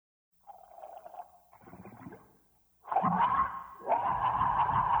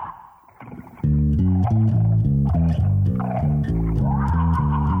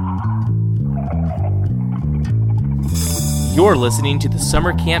You're listening to the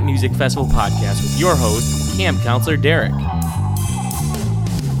Summer Camp Music Festival podcast with your host, Camp Counselor Derek.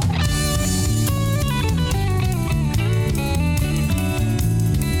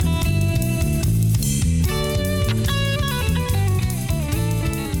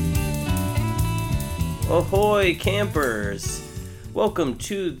 Ahoy, campers! Welcome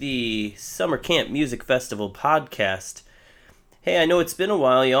to the Summer Camp Music Festival podcast. Hey, I know it's been a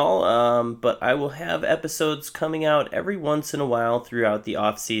while, y'all, but I will have episodes coming out every once in a while throughout the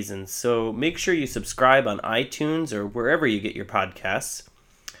off-season, so make sure you subscribe on iTunes or wherever you get your podcasts.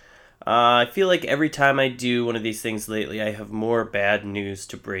 I feel like every time I do one of these things lately, I have more bad news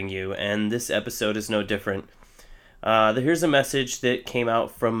to bring you, and this episode is no different. Here's a message that came out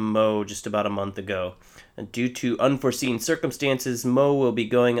from Mo just about a month ago. Due to unforeseen circumstances, Mo will be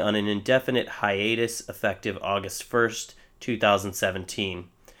going on an indefinite hiatus effective August 1st, 2017.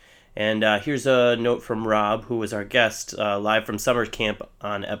 And here's a note from Rob, who was our guest live from summer camp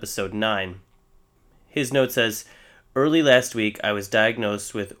on episode 9. His note says, "Early last week, I was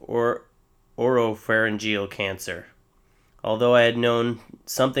diagnosed with oropharyngeal cancer. Although I had known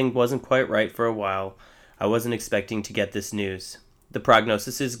something wasn't quite right for a while, I wasn't expecting to get this news. The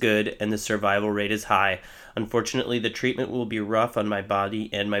prognosis is good and the survival rate is high. Unfortunately, the treatment will be rough on my body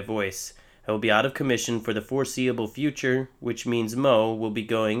and my voice. I will be out of commission for the foreseeable future, which means Mo will be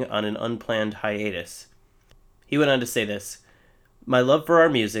going on an unplanned hiatus." He went on to say this: "My love for our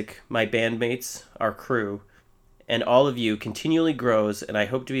music, my bandmates, our crew, and all of you continually grows, and I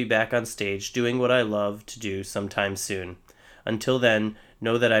hope to be back on stage doing what I love to do sometime soon. Until then,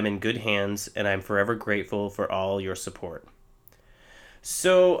 know that I'm in good hands, and I'm forever grateful for all your support."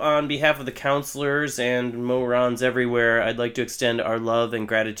 So, on behalf of the counselors and morons everywhere, I'd like to extend our love and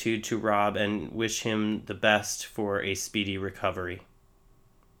gratitude to Rob and wish him the best for a speedy recovery.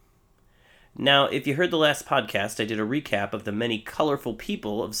 Now, if you heard the last podcast, I did a recap of the many colorful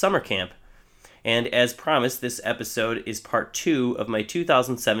people of summer camp. And as promised, this episode is part 2 of my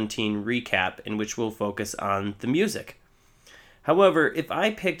 2017 recap, in which we'll focus on the music. However, if I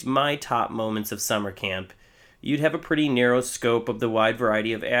picked my top moments of summer camp, you'd have a pretty narrow scope of the wide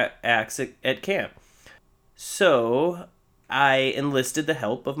variety of acts at camp. So, I enlisted the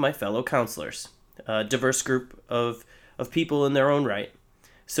help of my fellow counselors, a diverse group of people in their own right.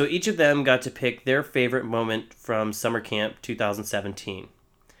 So each of them got to pick their favorite moment from Summer Camp 2017.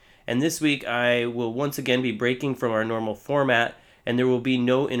 And this week, I will once again be breaking from our normal format, and there will be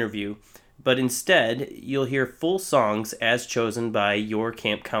no interview, but instead, you'll hear full songs as chosen by your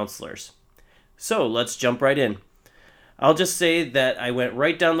camp counselors. So let's jump right in. I'll just say that I went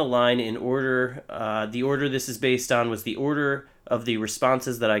right down the line in order. The order this is based on was the order of the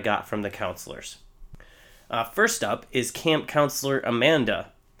responses that I got from the counselors. First up is camp counselor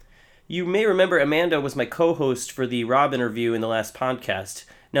Amanda. You may remember Amanda was my co-host for the Rob interview in the last podcast.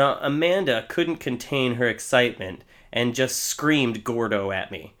 Now, Amanda couldn't contain her excitement and just screamed Gordo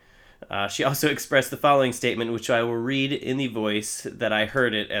at me. She also expressed the following statement, which I will read in the voice that I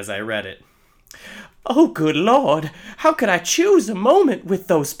heard it as I read it. "Oh, good Lord, how could I choose a moment with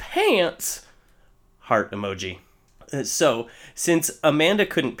those pants?" Heart emoji. So, since Amanda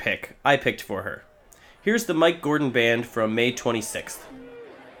couldn't pick, I picked for her. Here's the Mike Gordon Band from May 26th.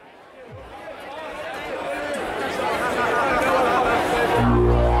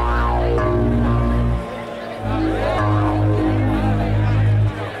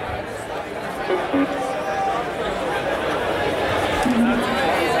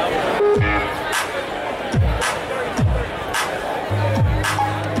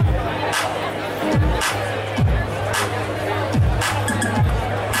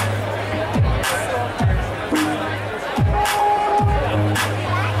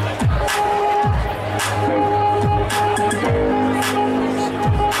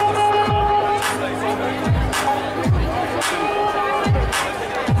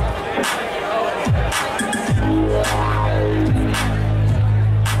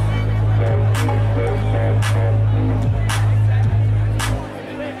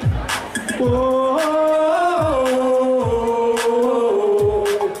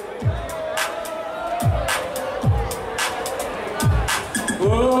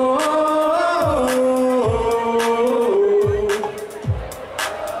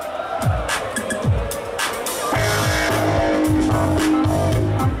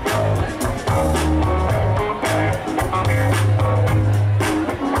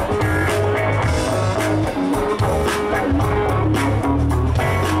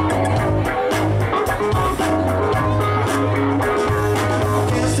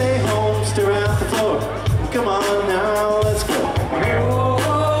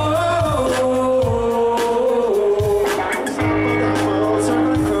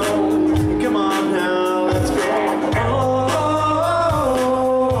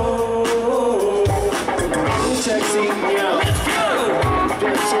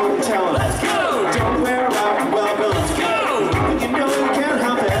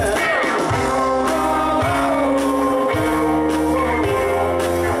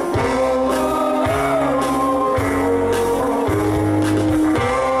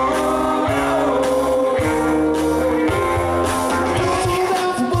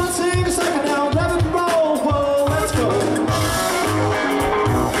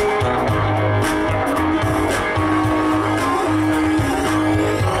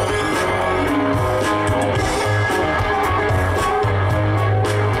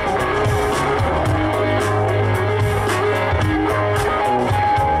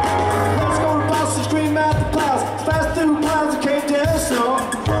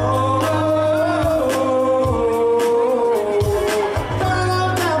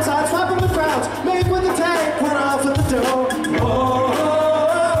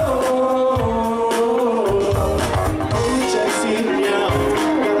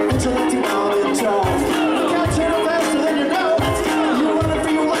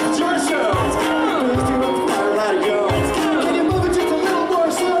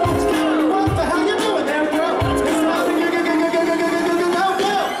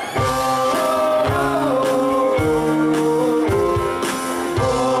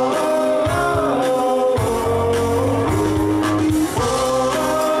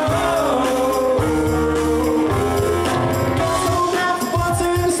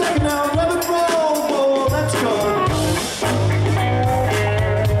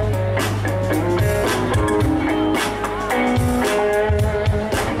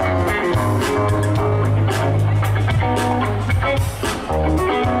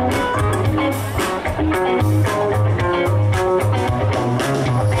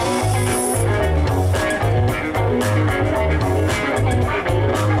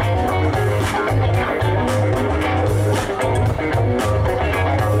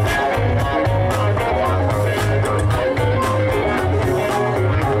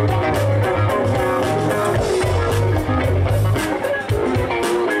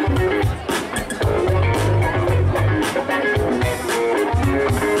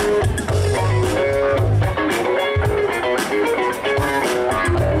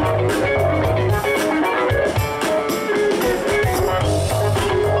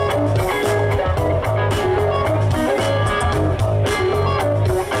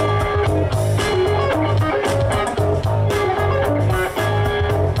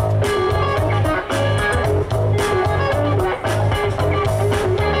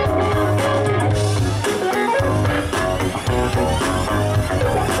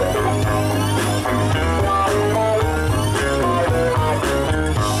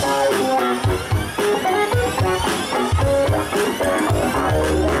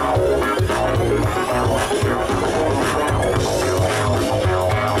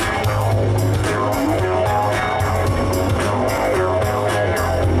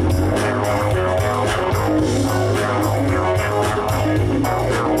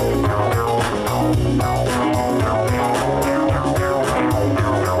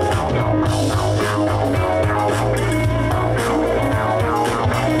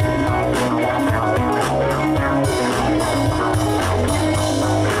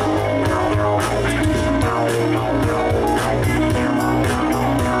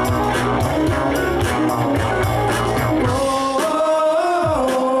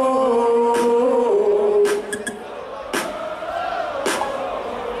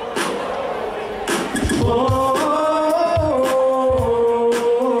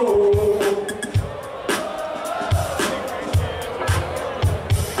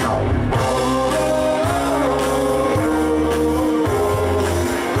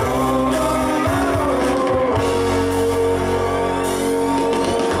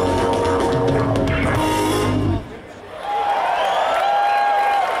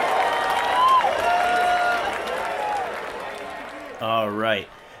 All right.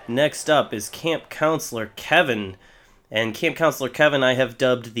 Next up is Camp Counselor Kevin. And Camp Counselor Kevin I have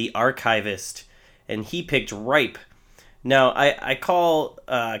dubbed the Archivist. And he picked Ripe. Now, I call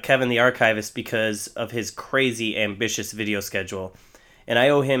Kevin the Archivist because of his crazy, ambitious video schedule. And I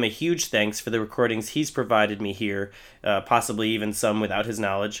owe him a huge thanks for the recordings he's provided me here, possibly even some without his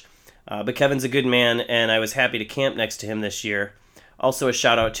knowledge. But Kevin's a good man, and I was happy to camp next to him this year. Also a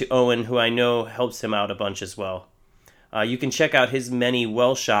shout out to Owen, who I know helps him out a bunch as well. You can check out his many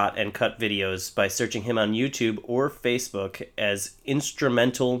well-shot and cut videos by searching him on YouTube or Facebook as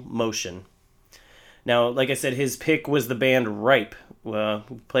Instrumental Motion. Now, like I said, his pick was the band Ripe,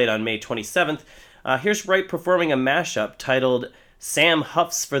 who played on May 27th. Here's Ripe performing a mashup titled Sam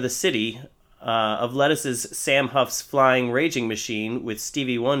Huffs for the City of Lettuce's Sam Huff's Flying Raging Machine with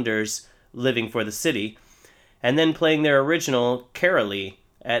Stevie Wonder's Living for the City, and then playing their original Carolee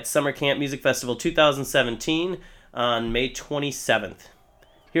at Summer Camp Music Festival 2017 on May 27th.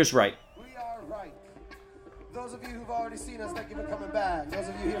 Here's Ripe. We are Ripe. Those of you who've already seen us, thank you for coming back. Those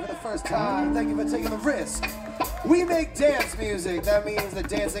of you here for the first time, thank you for taking the risk. We make dance music. That means that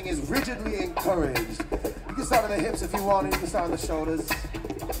dancing is rigidly encouraged. You can start on the hips if you want, and you can start on the shoulders.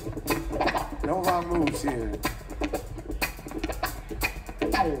 No wrong moves here.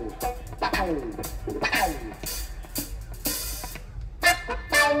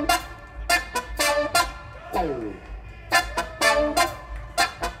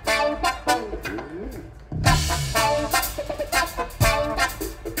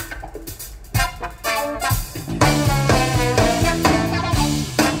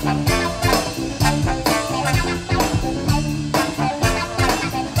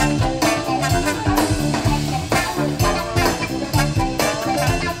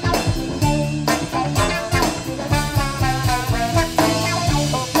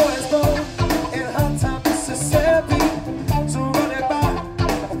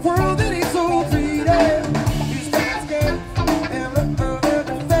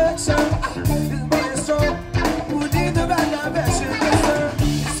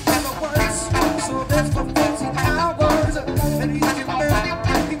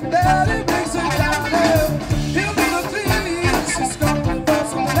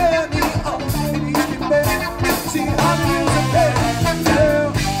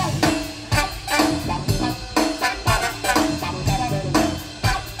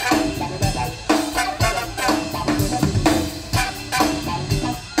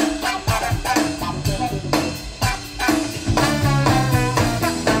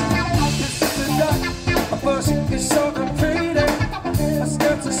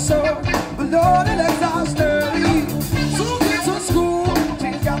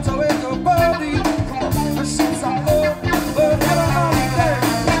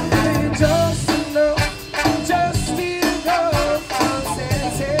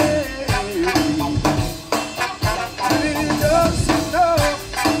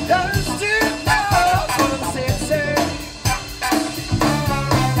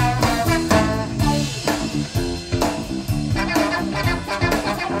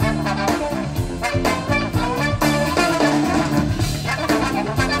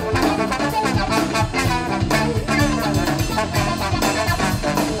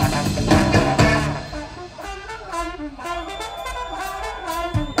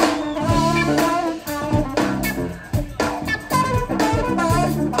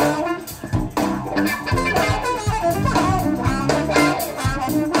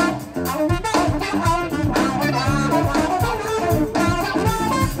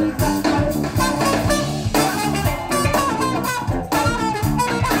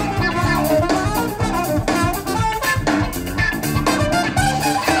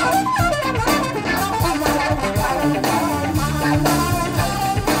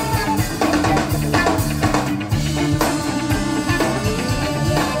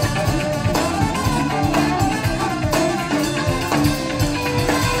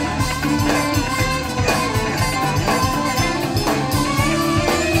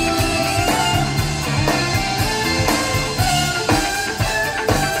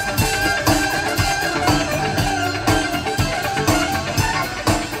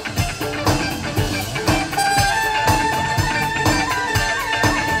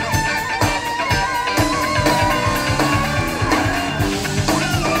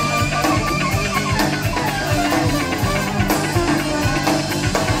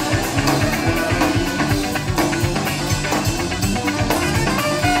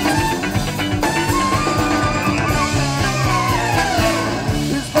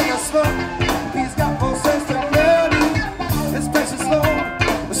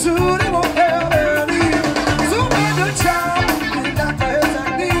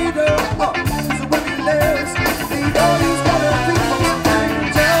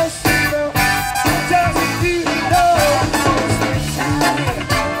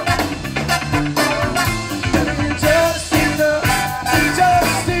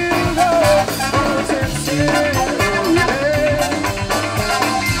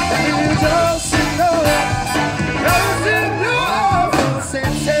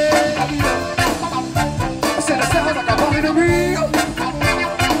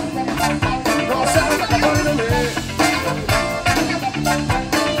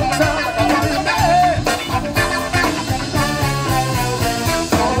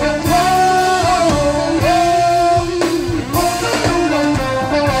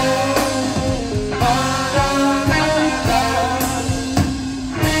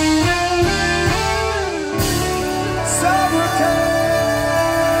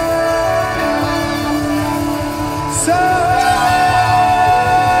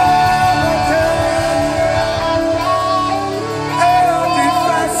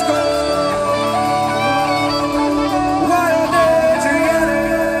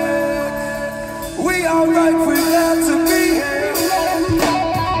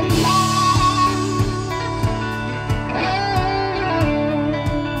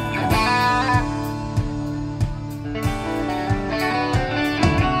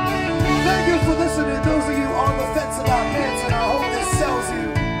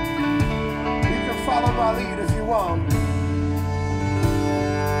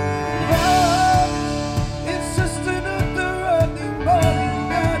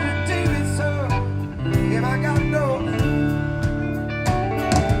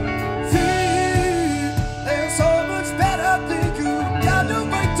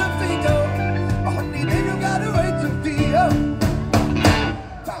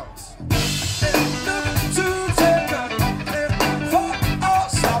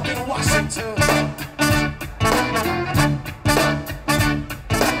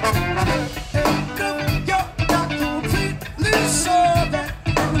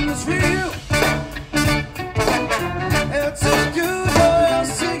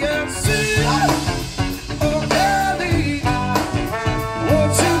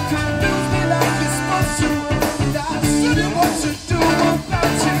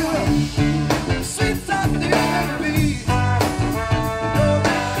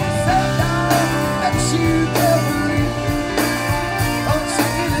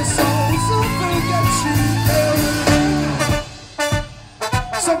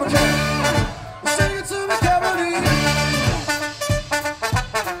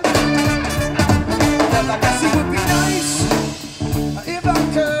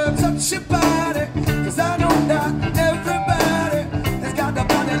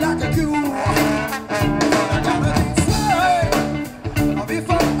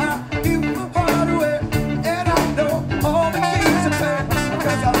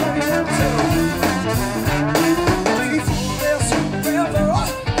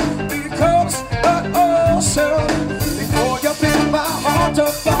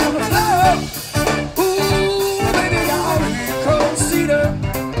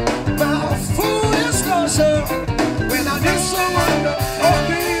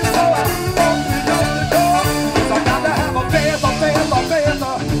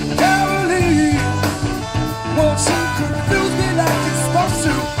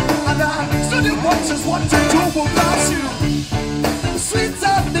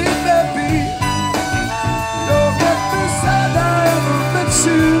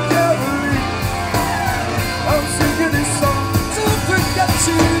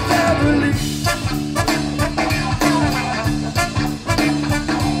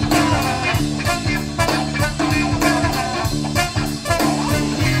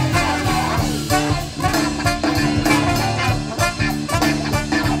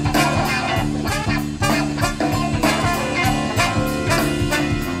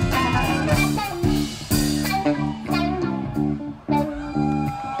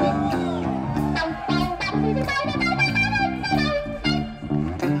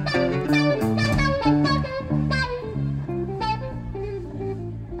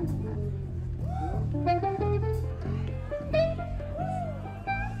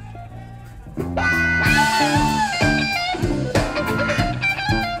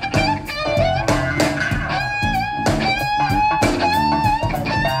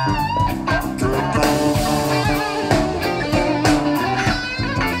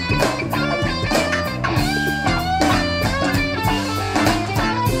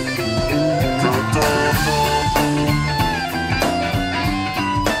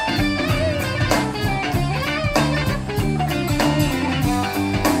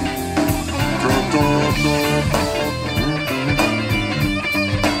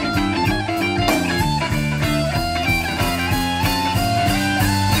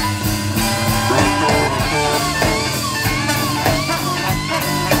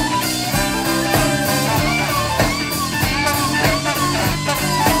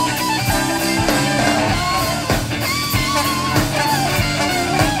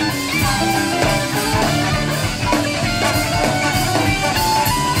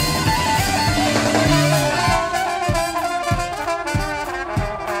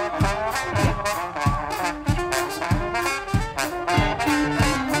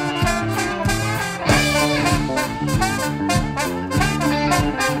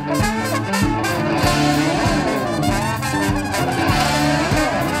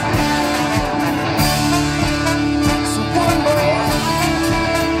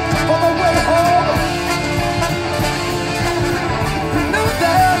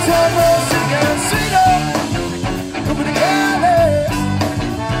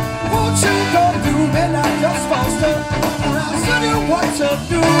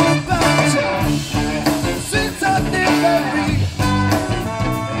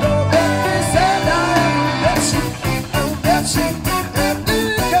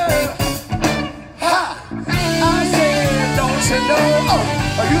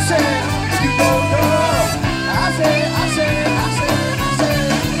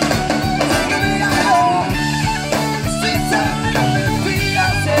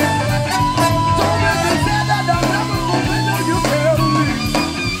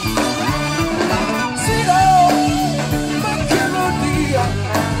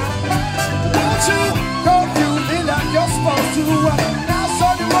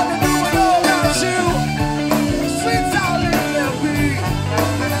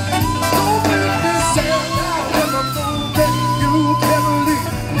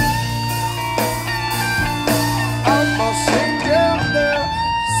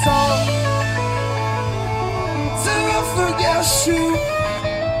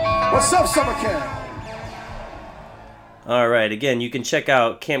 What's up, summer camp? All right, again, you can check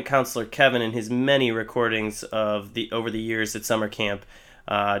out Camp Counselor Kevin and his many recordings of over the years at summer camp.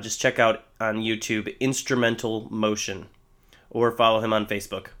 Just check out on YouTube Instrumental Motion or follow him on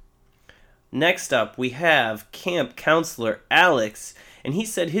Facebook. Next up, we have Camp Counselor Alex, and he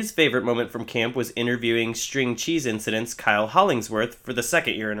said his favorite moment from camp was interviewing String Cheese Incident's Kyle Hollingsworth for the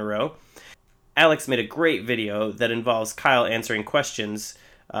second year in a row. Alex made a great video that involves Kyle answering questions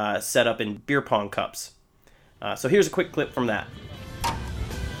set up in beer pong cups. So here's a quick clip from that.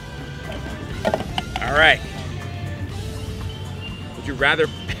 All right. Would you rather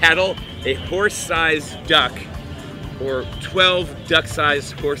paddle a horse-sized duck or 12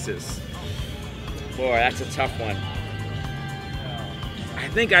 duck-sized horses? Boy, that's a tough one. I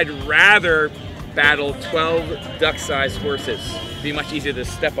think I'd rather battle 12 duck-sized horses. It'd be much easier to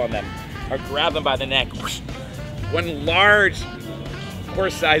step on them or grab them by the neck. One large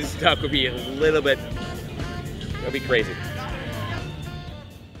horse-sized duck would be a little bit, it'll be crazy.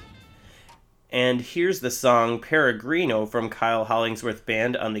 And here's the song Peregrino from Kyle Hollingsworth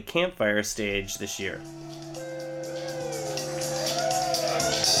Band on the Campfire stage this year.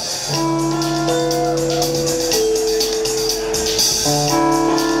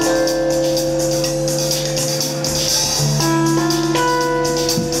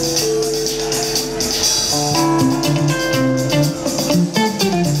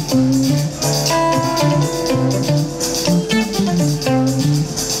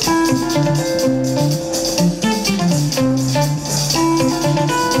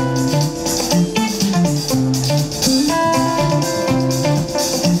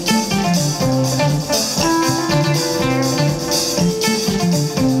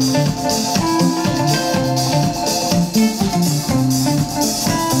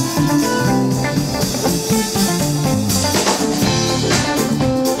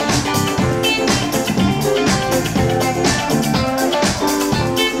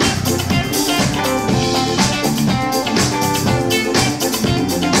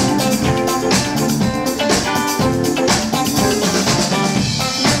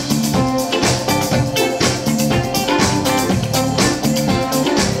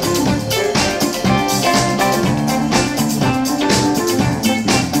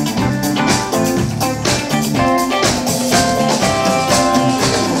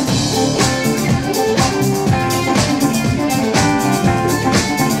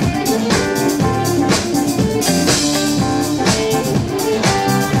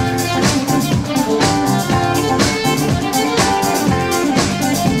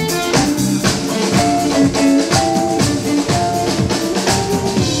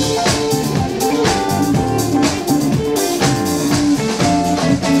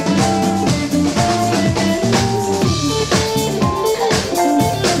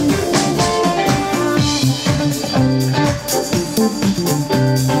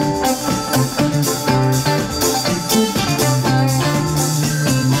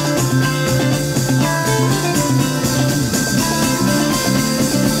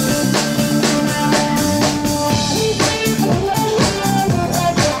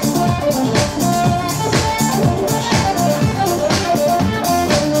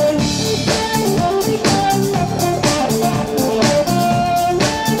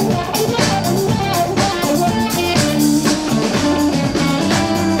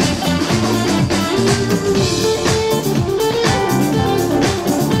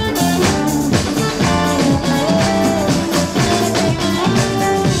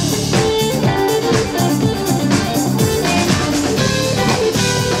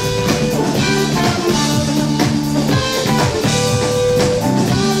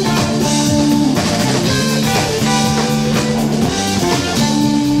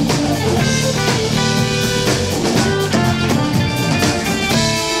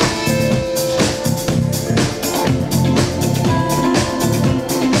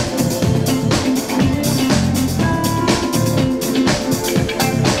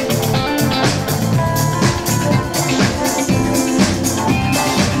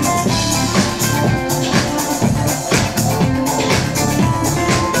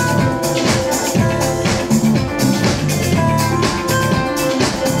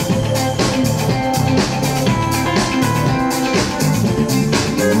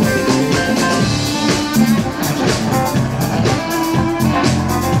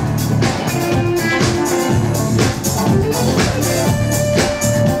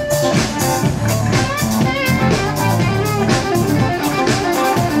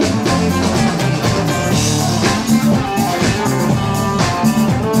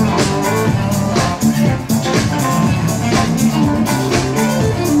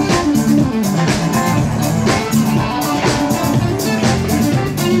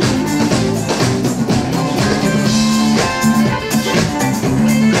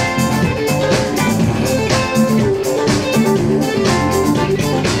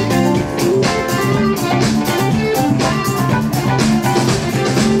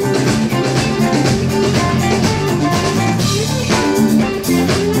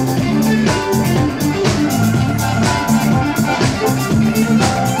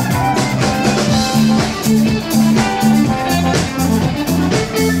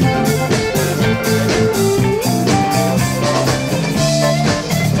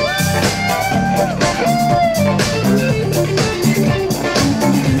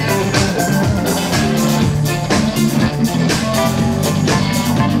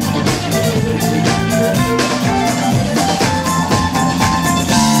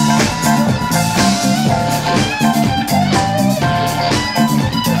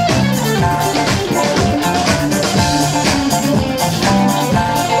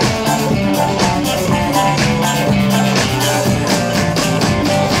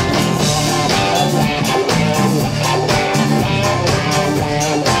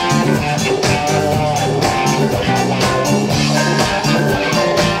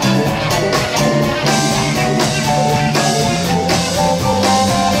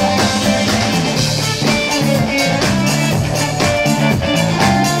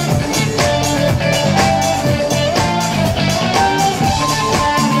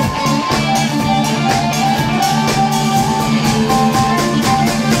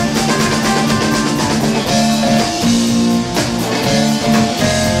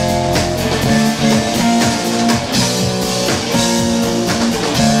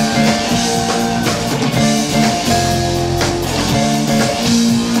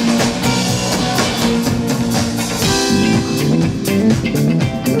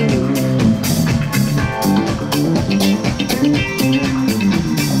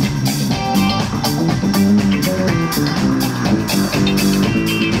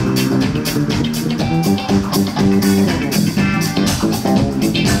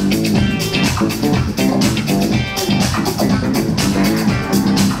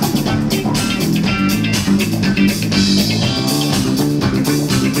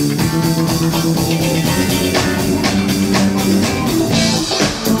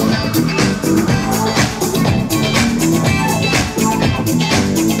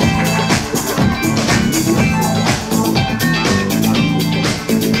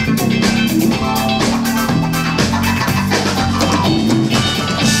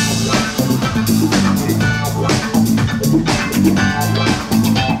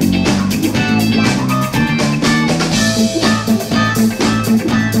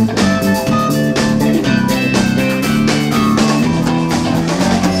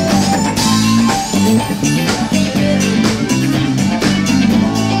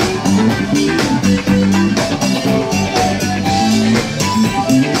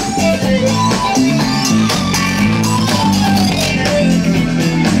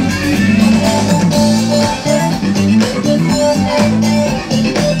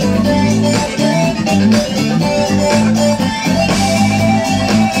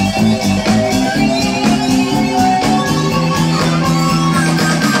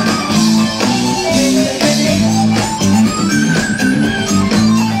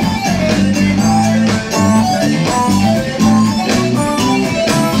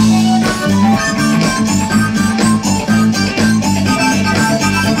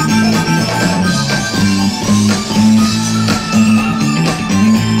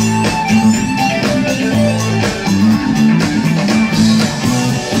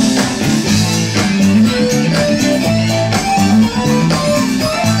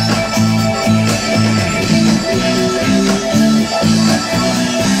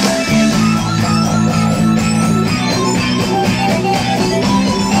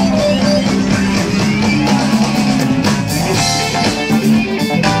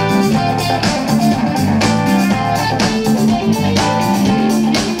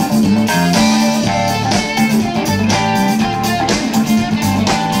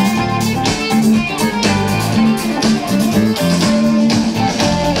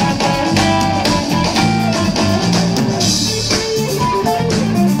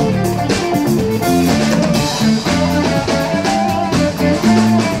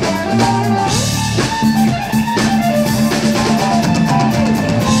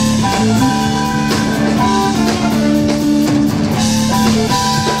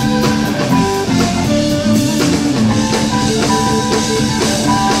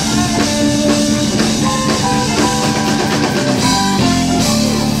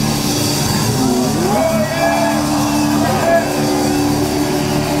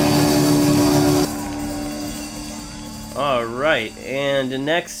 And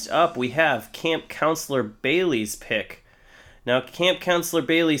next up, we have Camp Counselor Bailey's pick. Now, Camp Counselor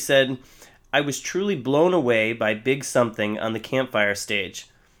Bailey said, "I was truly blown away by Big Something on the campfire stage.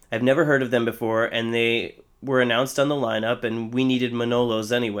 I've never heard of them before, and they were announced on the lineup, and we needed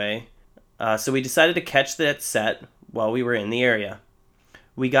Manolos anyway. So we decided to catch that set while we were in the area.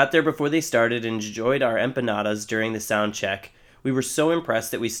 We got there before they started and enjoyed our empanadas during the sound check. We were so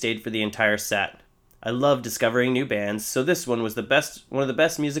impressed that we stayed for the entire set. I love discovering new bands, so this one was one of the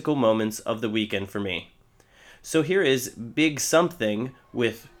best musical moments of the weekend for me." So here is Big Something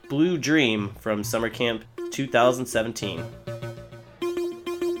with Blue Dream from Summer Camp 2017.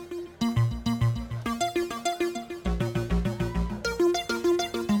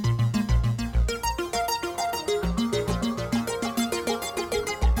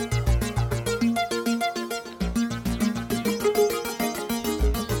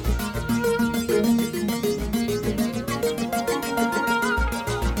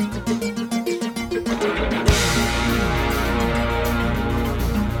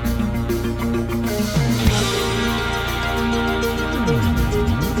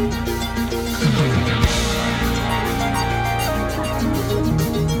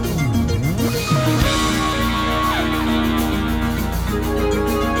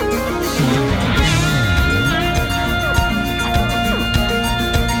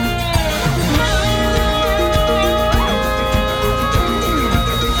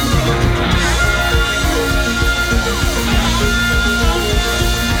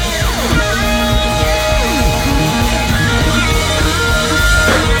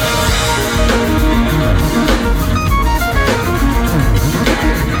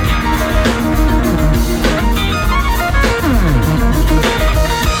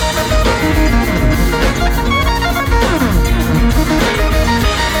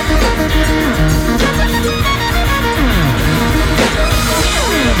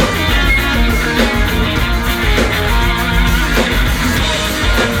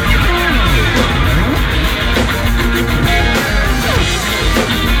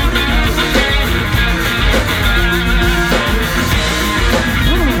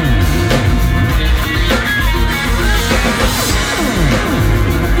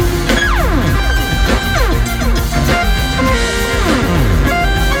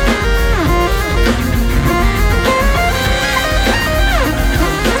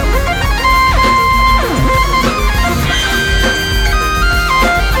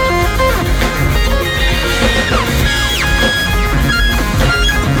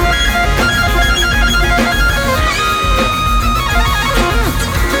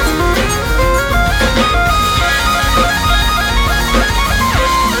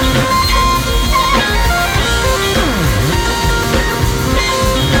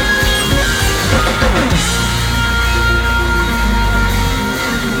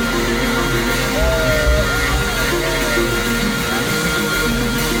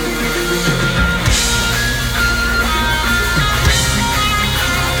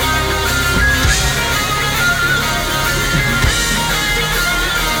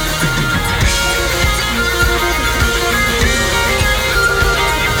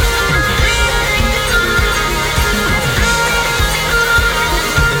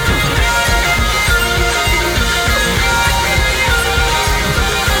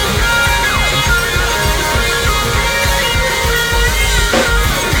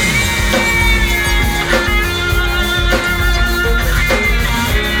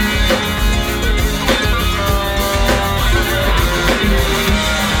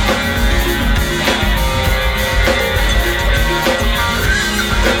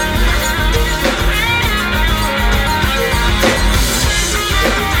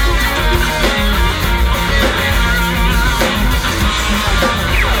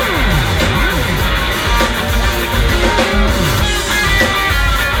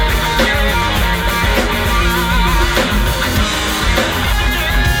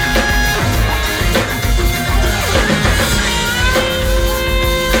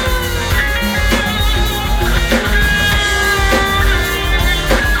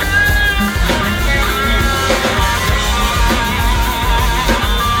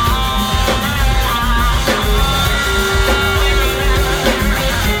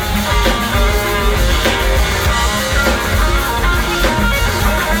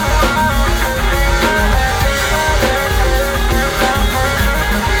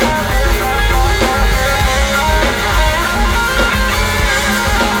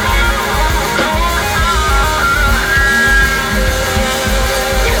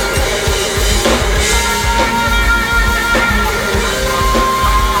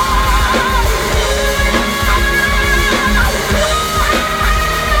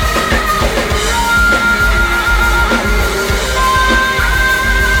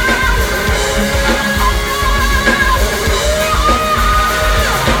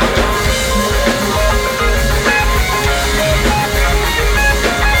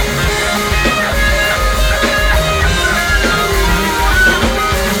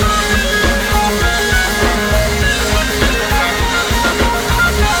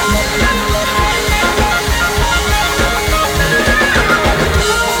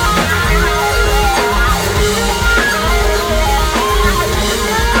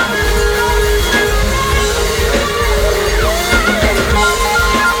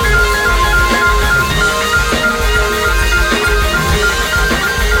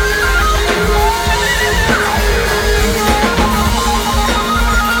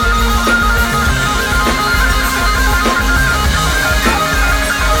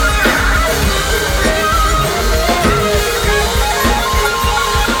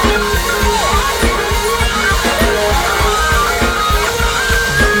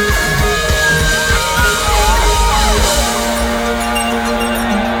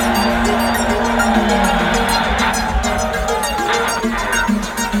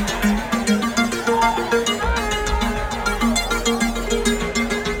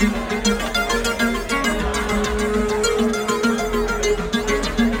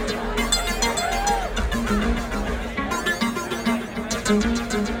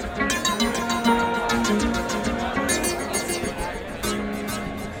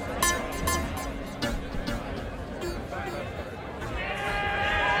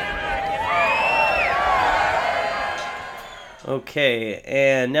 Okay,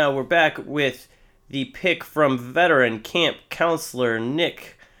 and now we're back with the pick from veteran camp counselor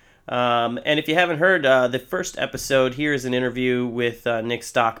Nick. And if you haven't heard the first episode, here's an interview with Nick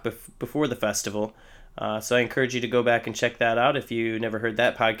Stock before the festival. So I encourage you to go back and check that out if you never heard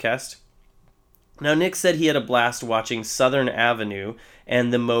that podcast. Now, Nick said he had a blast watching Southern Avenue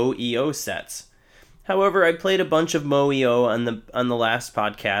and the Mo EO sets. However, I played a bunch of Mo EO on the last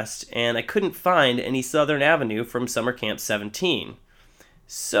podcast, and I couldn't find any Southern Avenue from Summer Camp 17.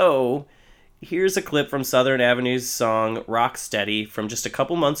 So, here's a clip from Southern Avenue's song Rock Steady from just a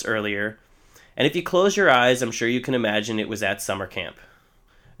couple months earlier, and if you close your eyes, I'm sure you can imagine it was at summer camp.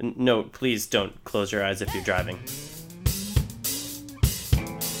 No, please don't close your eyes if you're driving.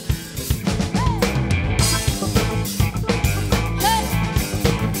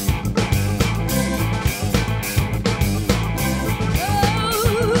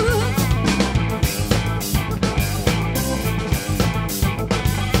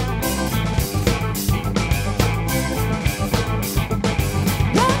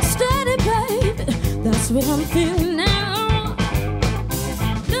 What I'm feeling now.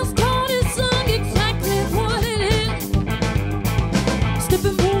 This chord song exactly what it is.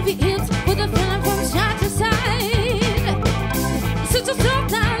 Stepping movie hits with a feeling from side to side. Sit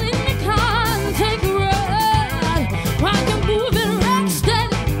yourself down in the car and take a ride. Rock and move and rock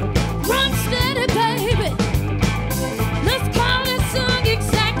steady, baby. Let's call this song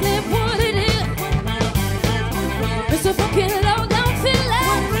exactly what it is. It's a fucking low down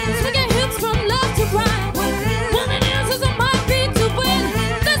feeling. Swinging hips from left to right.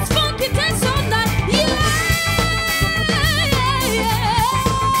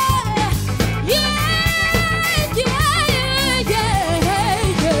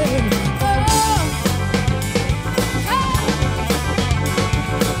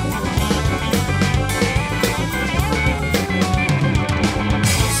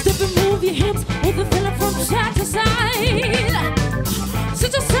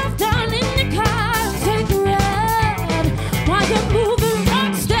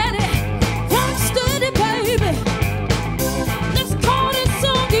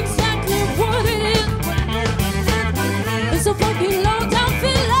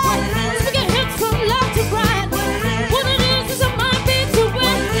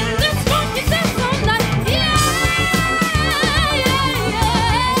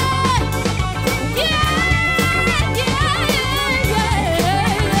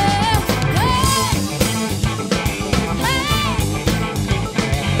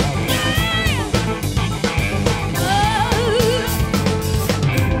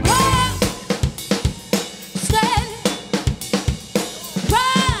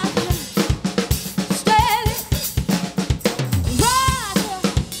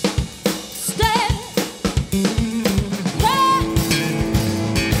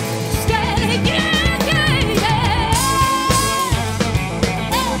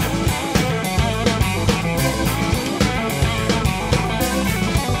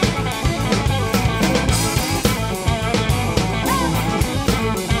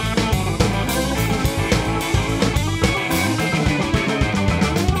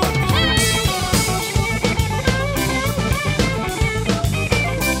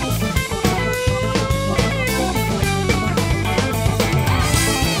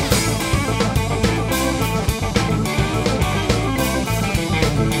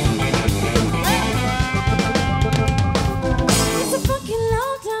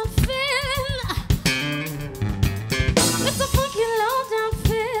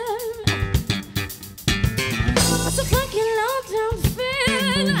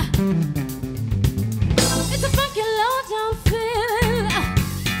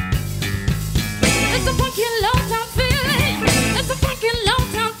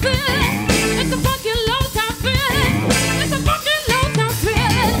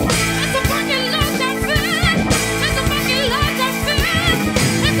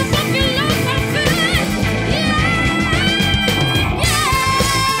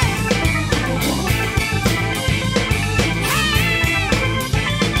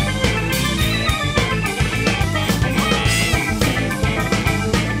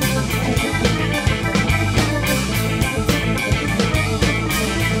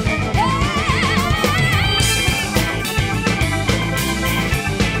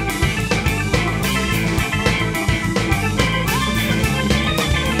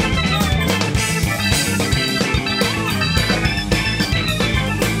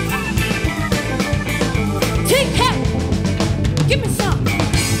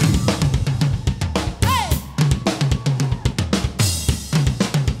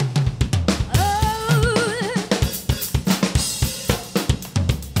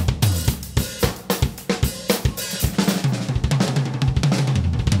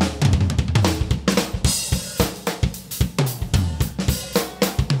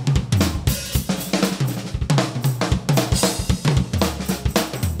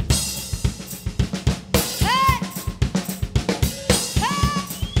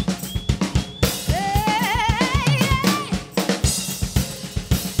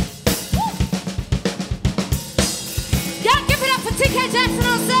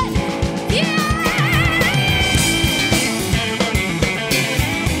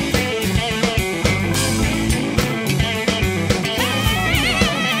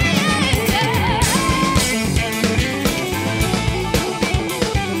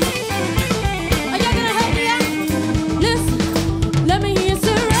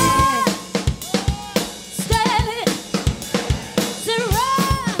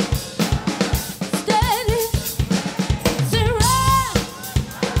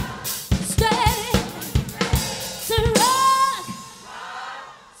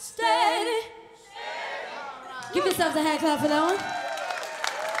 yourselves a hand clap for that one.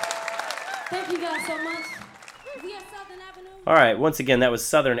 Thank you guys so much. We at Southern Avenue. All right, once again, that was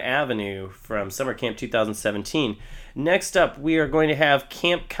Southern Avenue from Summer Camp 2017. Next up, we are going to have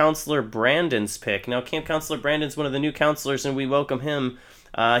Camp Counselor Brandon's pick. Now, Camp Counselor Brandon's one of the new counselors, and we welcome him.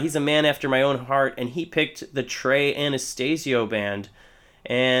 He's a man after my own heart, and he picked the Trey Anastasio Band.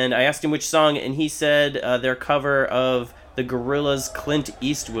 And I asked him which song, and he said their cover of the Gorillaz' Clint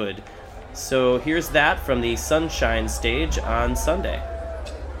Eastwood. So here's that from the Sunshine stage on Sunday.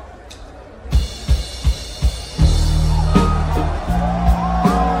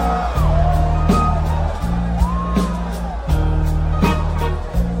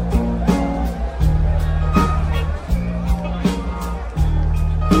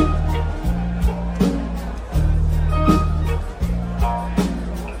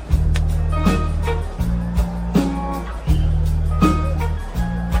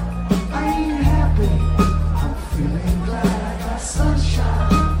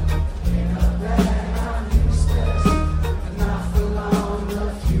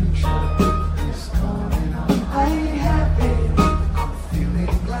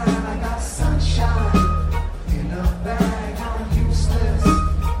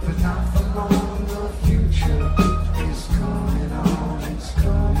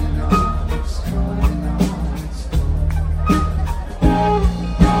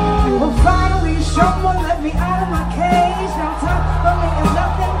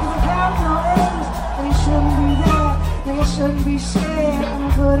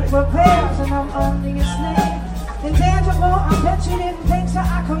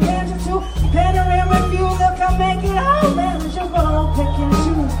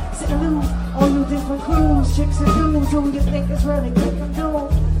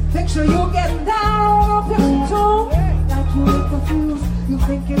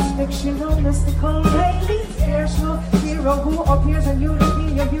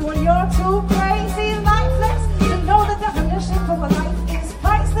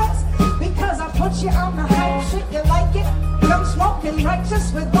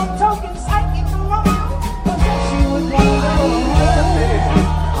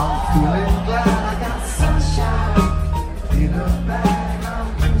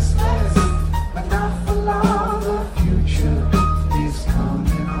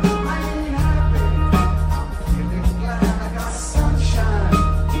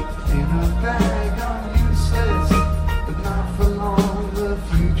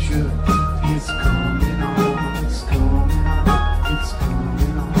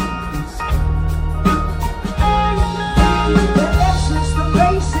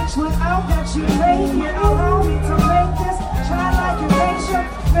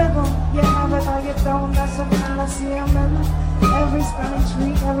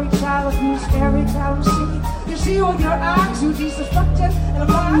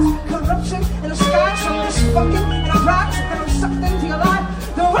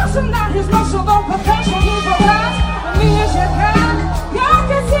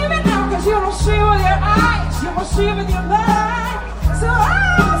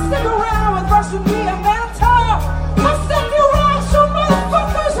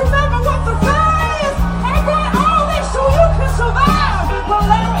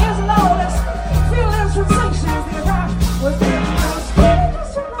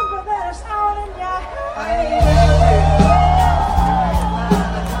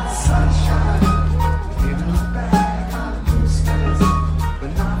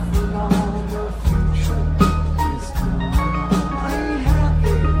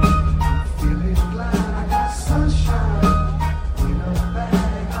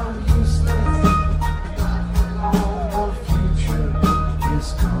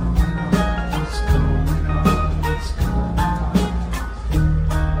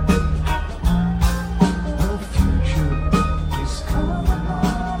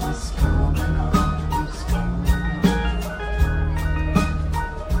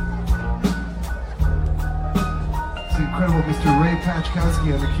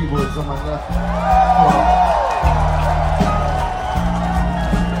 On the keyboards on my left.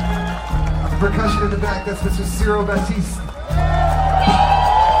 On the percussion in the back, that's Mr. Ciro Baptiste.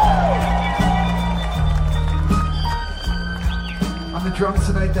 On the drums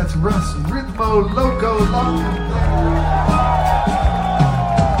tonight, that's Russ Ritmo Loco Long.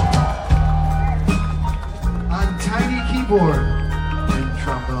 On tiny keyboard and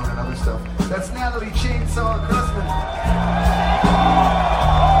trombone and other stuff, that's Natalie Chainsaw Crossman.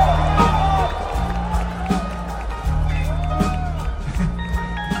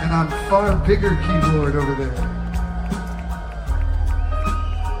 On far bigger keyboard over there.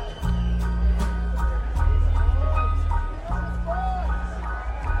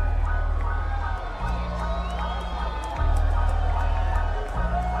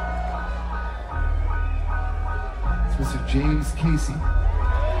 James Casey.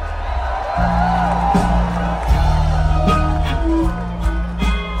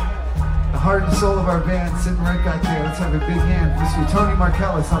 The heart and soul of our band sitting right back there. Let's have a big hand for Mr. Tony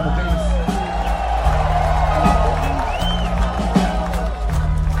Markellis on the bass.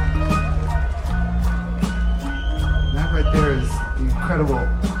 That right there is the incredible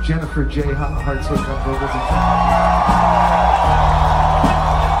Jennifer J. Hartswick on vocals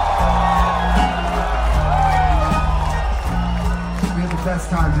and we had the best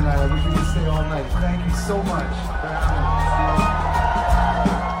time tonight. I wish we could stay all night. Thank you so much.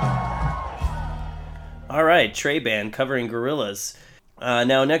 All right, Trey Band covering Gorillaz.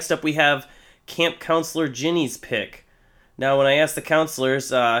 Now, next up we have Camp Counselor Ginny's pick. Now, when I asked the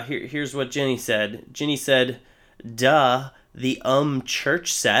counselors, here's what Ginny said. Ginny said, "Duh, the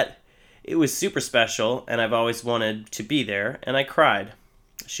church set. It was super special, and I've always wanted to be there, and I cried."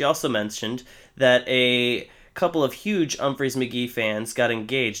 She also mentioned that a couple of huge Umphrey's McGee fans got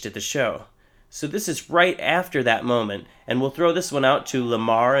engaged at the show. So this is right after that moment, and we'll throw this one out to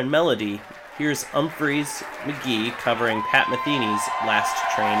Lamar and Melody. Here's Umphrey's McGee covering Pat Metheny's Last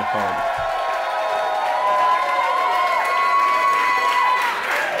Train Home.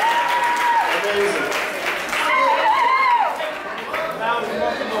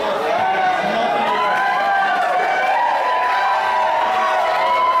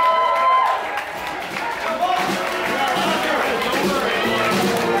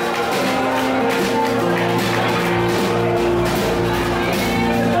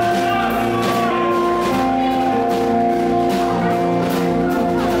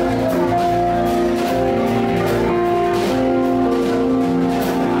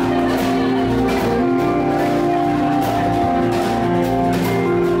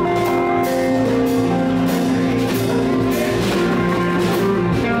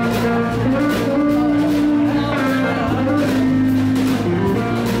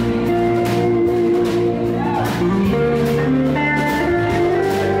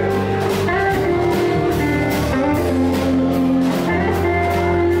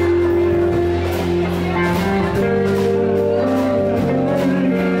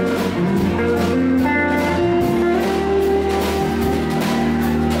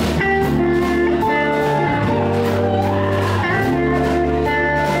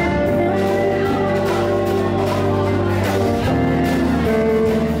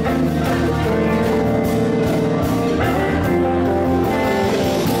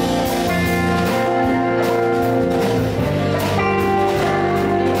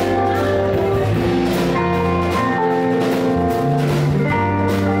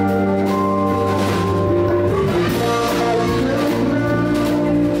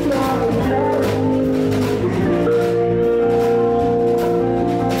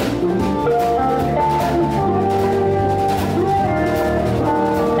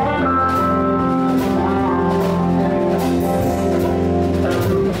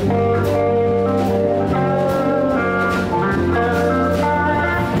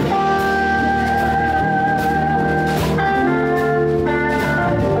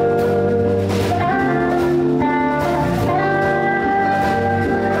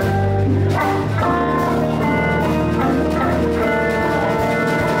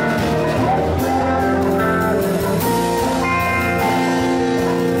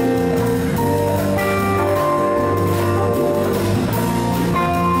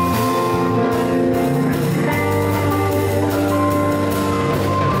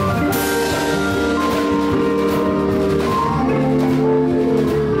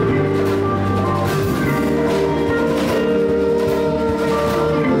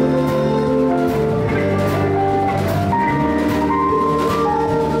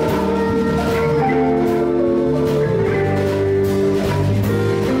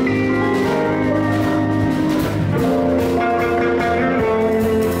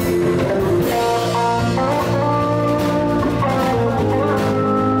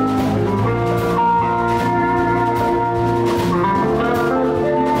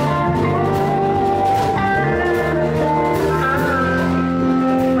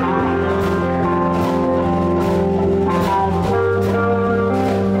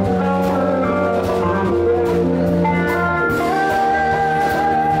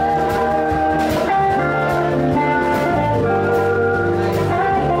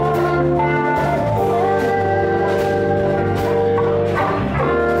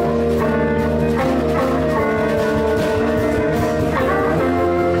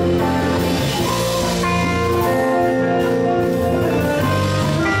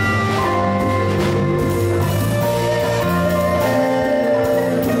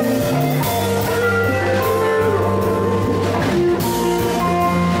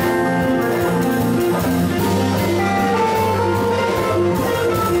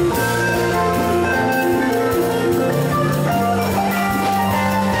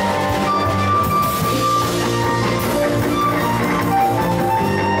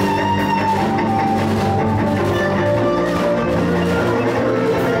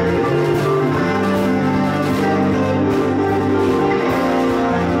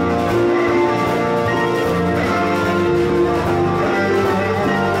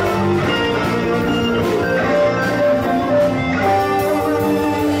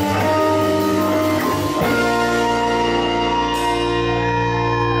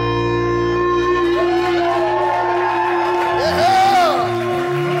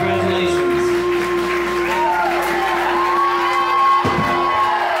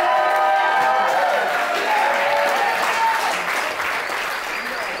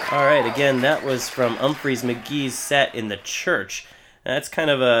 again, that was from Umphrey's McGee's set in the church. That's kind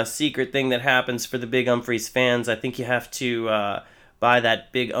of a secret thing that happens for the big Umphrey's fans. I think you have to buy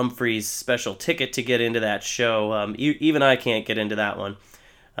that big Umphrey's special ticket to get into that show. Even I can't get into that one.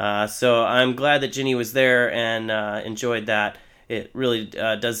 So I'm glad that Ginny was there and enjoyed that. It really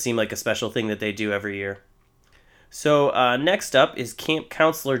does seem like a special thing that they do every year. So next up is Camp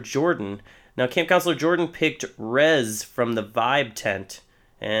Counselor Jordan. Now, Camp Counselor Jordan picked Rezz from the Vibe Tent.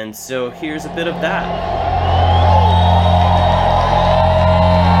 And so here's a bit of that.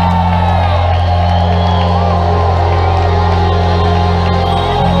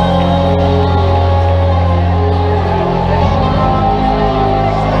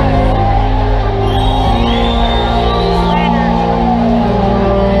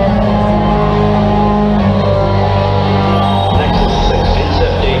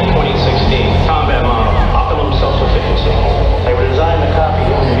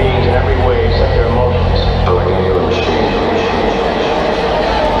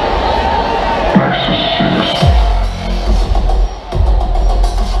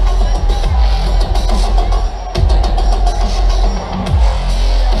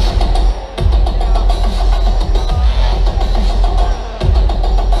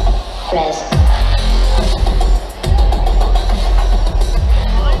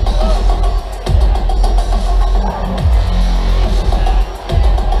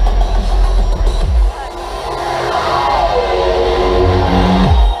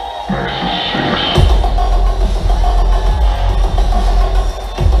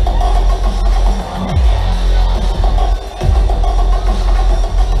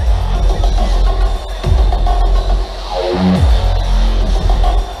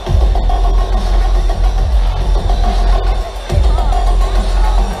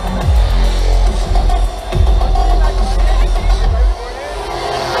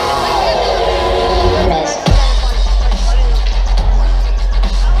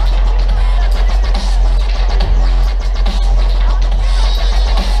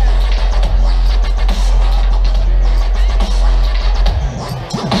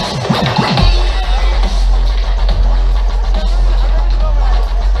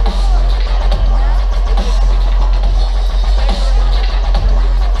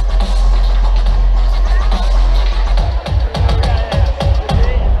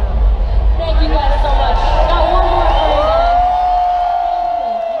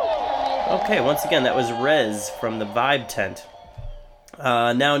 Once again, that was Rezz from the Vibe Tent.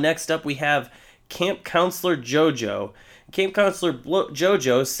 Now, next up, we have Camp Counselor JoJo. Camp Counselor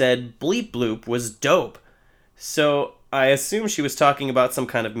JoJo said Bleep Bloop was dope. So I assume she was talking about some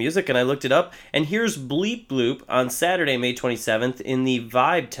kind of music, and I looked it up. And here's Bleep Bloop on Saturday, May 27th in the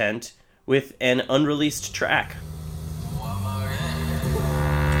Vibe Tent with an unreleased track.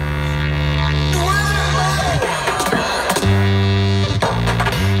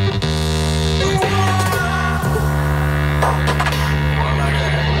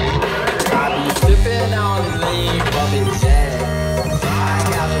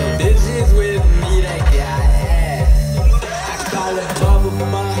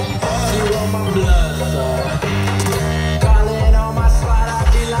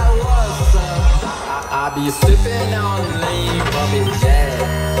 Be sipping on lean, bumping jazz.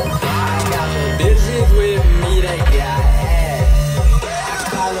 I got the bitches with me that got ass. I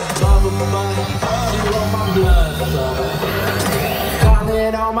call her bubble butt, she want my blood, so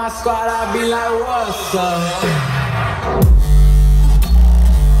calling on my squad, I be like, what's up?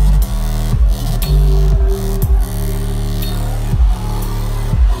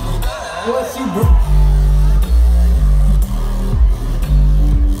 What's you bro?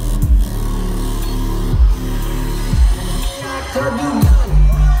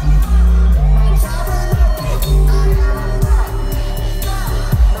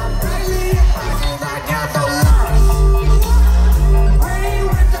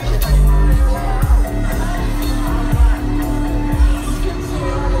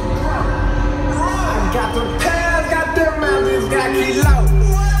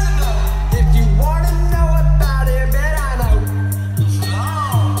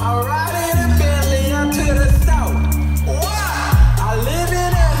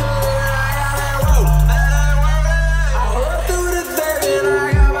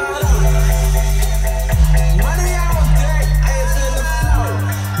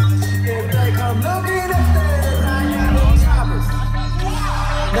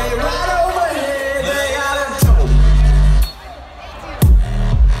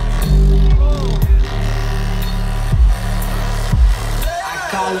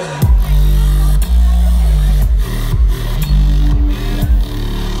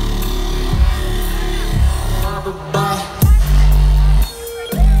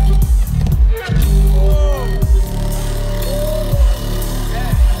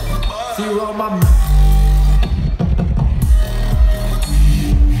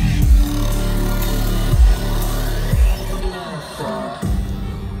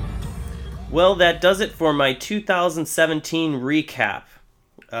 Well, that does it for my 2017 recap.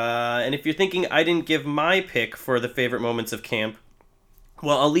 And if you're thinking I didn't give my pick for the favorite moments of camp,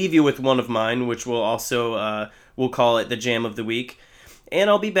 well, I'll leave you with one of mine, which will also, we'll call it the Jam of the Week. And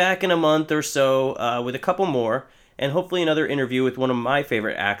I'll be back in a month or so with a couple more, and hopefully another interview with one of my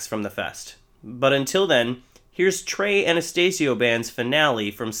favorite acts from the fest. But until then, here's Trey Anastasio Band's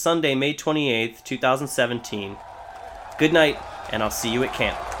finale from Sunday, May 28th, 2017. Good night, and I'll see you at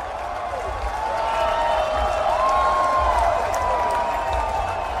camp.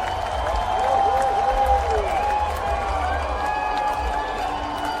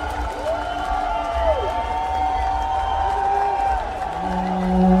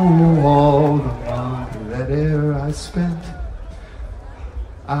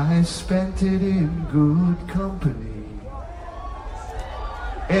 I spent it in good company,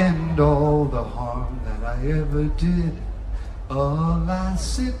 and all the harm that I ever did,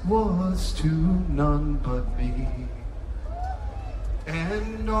 alas, it was to none but me.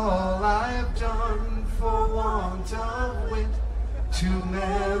 And all I've done for want of wit, to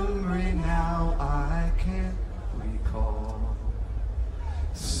memory now I can't recall.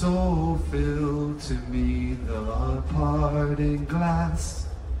 So fill to me the parting glass.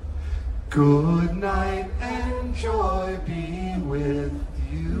 Good night and joy be with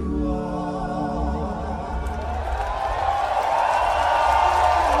you all.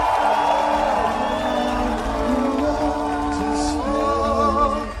 To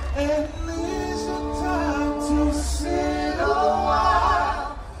spend and leisure time to sit a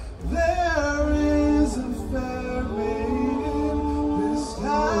while. There is a fair maid in this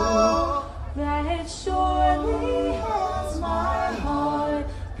town that surely has my heart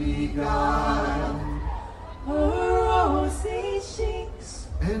begun. her rosy cheeks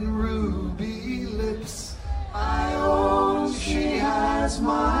And ruby lips, I own she has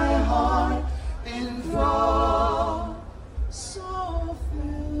my heart in thrall. So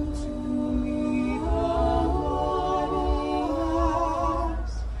fill to me the waters.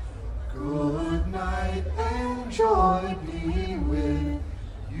 Good night and joy be with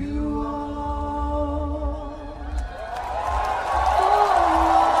you all.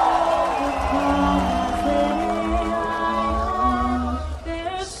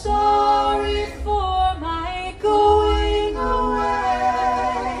 They're sorry for my going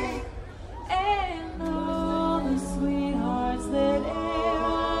away, and all the sweethearts that e'er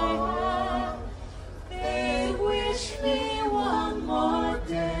I had, they wish me one more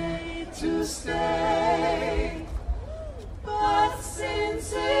day to stay. But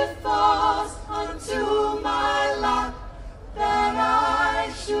since it falls unto my lot that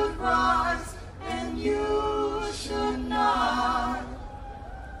I should rise and you should not,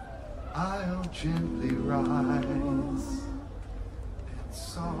 I'll gently rise and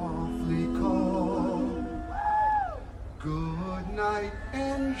softly call. Good night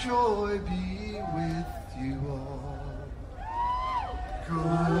and joy be with you all.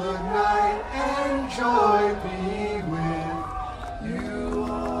 Good